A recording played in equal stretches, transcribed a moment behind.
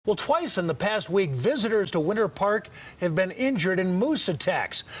Well, twice in the past week, visitors to Winter Park have been injured in moose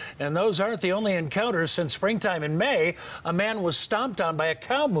attacks. And those aren't the only encounters since springtime. In May, a man was stomped on by a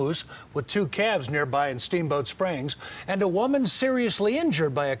cow moose with two calves nearby in Steamboat Springs, and a woman seriously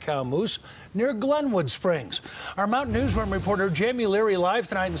injured by a cow moose near Glenwood Springs. Our Mountain Newsroom reporter Jamie Leary live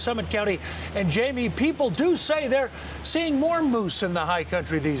tonight in Summit County. And Jamie, people do say they're seeing more moose in the high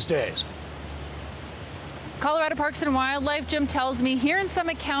country these days. Colorado Parks and Wildlife, Jim tells me, here in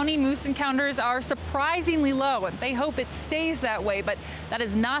Summit County, moose encounters are surprisingly low, and they hope it stays that way, but that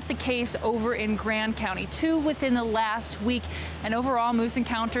is not the case over in Grand County. 2 within the last week, and overall, moose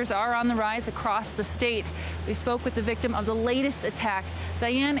encounters are on the rise across the state. We spoke with the victim of the latest attack,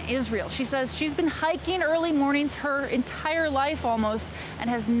 Diane Israel. She says she's been hiking early mornings her entire life almost, and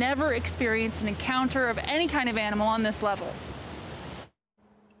has never experienced an encounter of any kind of animal on this level.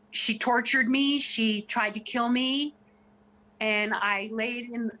 She tortured me. She tried to kill me, and I laid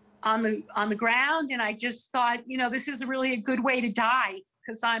on the ground, and I just thought, you know, this is really a good way to die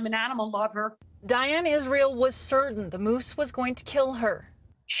because I'm an animal lover. Diane Israel was certain the moose was going to kill her.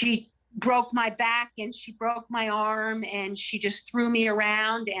 She broke my back and she broke my arm, and she just threw me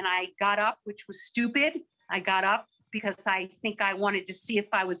around, and I got up, which was stupid. I got up because I think I wanted to see if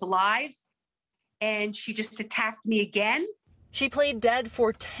I was alive, and she just attacked me again. She played dead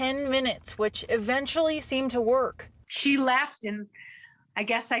for 10 minutes, which eventually seemed to work. She left, and I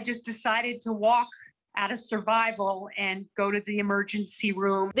guess I just decided to walk out of survival and go to the emergency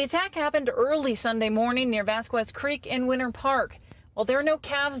room. The attack happened early Sunday morning near Vasquez Creek in Winter Park. While there are no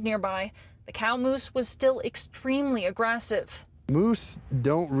calves nearby, the cow moose was still extremely aggressive. Moose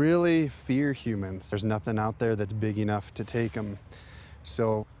don't really fear humans. There's nothing out there that's big enough to take them.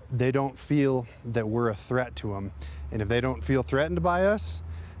 So they don't feel that we're a threat to them. And if they don't feel threatened by us,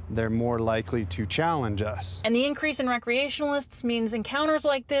 they're more likely to challenge us. And the increase in recreationalists means encounters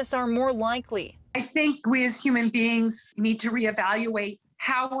like this are more likely. I think we as human beings need to reevaluate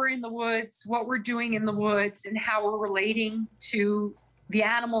how we're in the woods, what we're doing in the woods, and how we're relating to the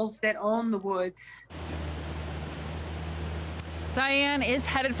animals that own the woods. Diane is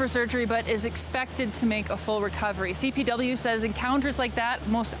headed for surgery, but is expected to make a full recovery. CPW says encounters like that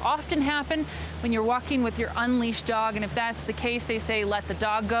most often happen when you're walking with your unleashed dog. And if that's the case, they say let the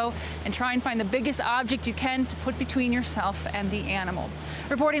dog go and try and find the biggest object you can to put between yourself and the animal.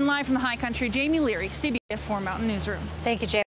 Reporting live from the high country, Jamie Leary, CBS 4 Mountain Newsroom. Thank you, Jamie.